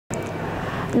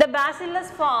The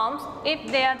bacillus forms, if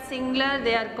they are singular,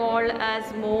 they are called as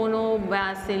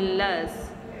monobacillus.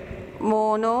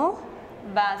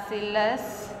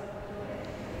 Monobacillus.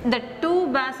 The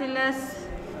two bacillus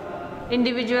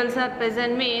individuals are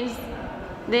present means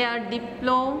they are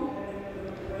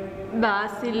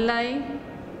diplobacilli,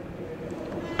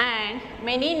 and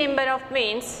many number of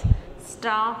means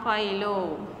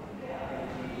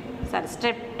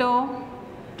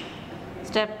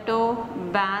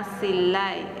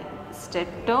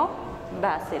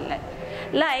streptobacilli.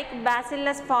 Like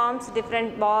bacillus forms,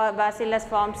 different bacillus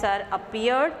forms are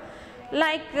appeared.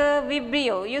 Like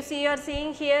Vibrio, you are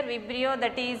seeing here Vibrio,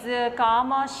 that is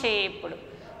comma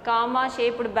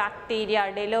shaped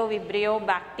bacteria, Delovibrio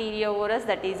bacteriovorus,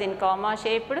 that is in comma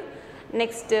shaped.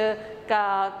 Next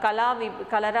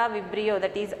cholera vibrio,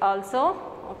 that is also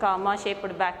comma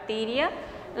shaped bacteria.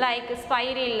 Like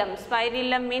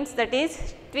spirillum means that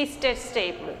is twisted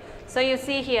shaped. So you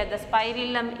see here the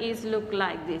spirillum is look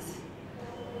like this.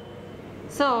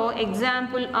 So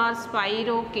example are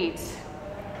spirochetes.